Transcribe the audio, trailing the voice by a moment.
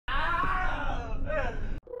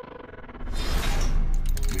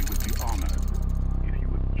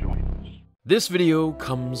This video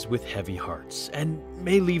comes with heavy hearts and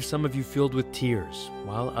may leave some of you filled with tears,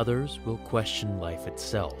 while others will question life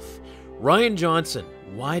itself. Rian Johnson,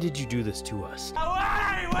 why did you do this to us?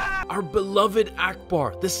 Our beloved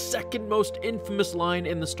Ackbar, the second most infamous line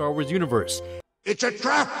in the Star Wars universe. It's a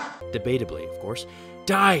trap! Debatably, of course,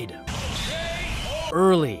 died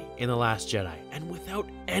early in The Last Jedi and without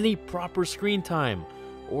any proper screen time,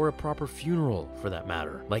 or a proper funeral for that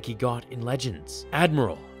matter, like he got in Legends.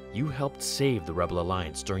 Admiral, you helped save the Rebel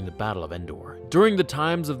Alliance during the Battle of Endor, during the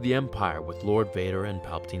times of the Empire with Lord Vader and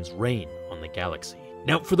Palpatine's reign on the galaxy.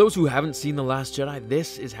 Now, for those who haven't seen The Last Jedi,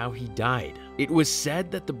 this is how he died. It was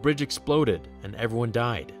said that the bridge exploded and everyone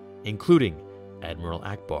died, including Admiral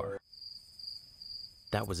Ackbar.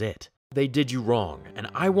 That was it. They did you wrong, and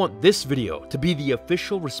I want this video to be the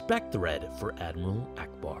official respect thread for Admiral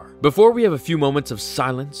Ackbar. Before we have a few moments of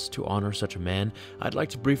silence to honor such a man, I'd like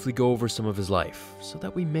to briefly go over some of his life, so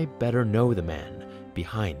that we may better know the man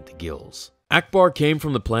behind the gills. Ackbar came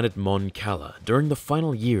from the planet Mon Cala during the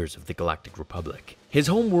final years of the Galactic Republic. His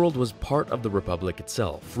homeworld was part of the Republic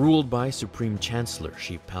itself, ruled by Supreme Chancellor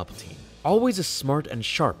Sheev Palpatine. Always a smart and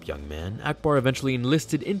sharp young man, Ackbar eventually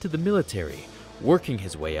enlisted into the military, working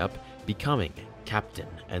his way up, becoming captain,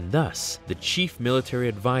 and thus the chief military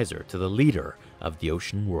advisor to the leader of the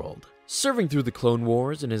ocean world. Serving through the Clone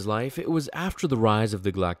Wars in his life, it was after the rise of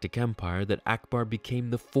the Galactic Empire that Ackbar became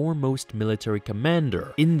the foremost military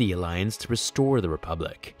commander in the Alliance to restore the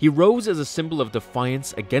Republic. He rose as a symbol of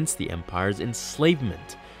defiance against the Empire's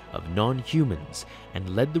enslavement of non-humans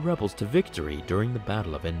and led the rebels to victory during the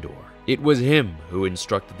Battle of Endor. It was him who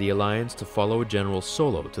instructed the Alliance to follow General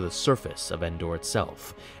Solo to the surface of Endor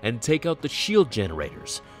itself and take out the shield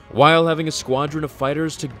generators, while having a squadron of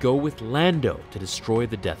fighters to go with Lando to destroy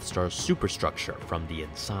the Death Star's superstructure from the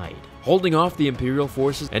inside, holding off the Imperial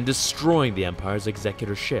forces and destroying the Empire's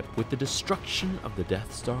executor ship with the destruction of the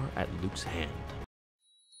Death Star at Luke's hand.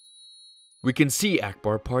 We can see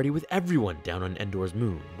Ackbar party with everyone down on Endor's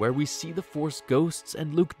moon, where we see the Force ghosts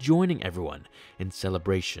and Luke joining everyone in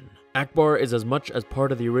celebration. Ackbar is as much as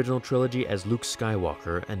part of the original trilogy as Luke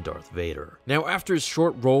Skywalker and Darth Vader. Now, after his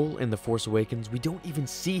short role in The Force Awakens, we don't even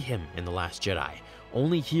see him in The Last Jedi,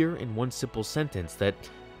 only hear in one simple sentence that,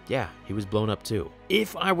 yeah, he was blown up too.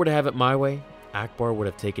 If I were to have it my way, Ackbar would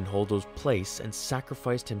have taken Holdo's place and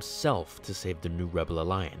sacrificed himself to save the new Rebel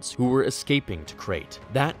Alliance, who were escaping to Crate.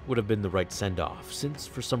 That would have been the right send-off, since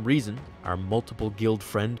for some reason, our multiple guild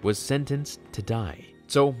friend was sentenced to die.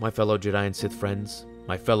 So, my fellow Jedi and Sith friends,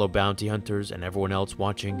 my fellow bounty hunters, and everyone else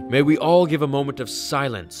watching, may we all give a moment of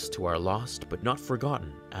silence to our lost but not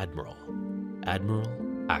forgotten Admiral, Admiral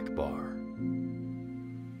Ackbar.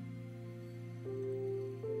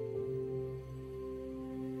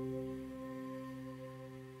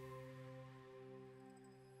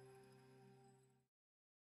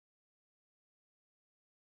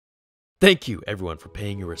 Thank you, everyone, for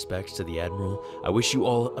paying your respects to the Admiral. I wish you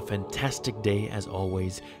all a fantastic day, as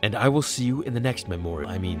always, and I will see you in the next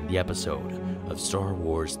the episode of Star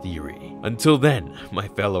Wars Theory. Until then, my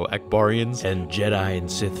fellow Ackbarians and Jedi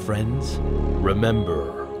and Sith friends,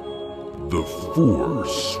 remember, The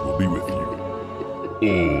Force will be with you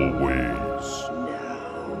always.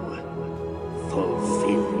 Now, fulfill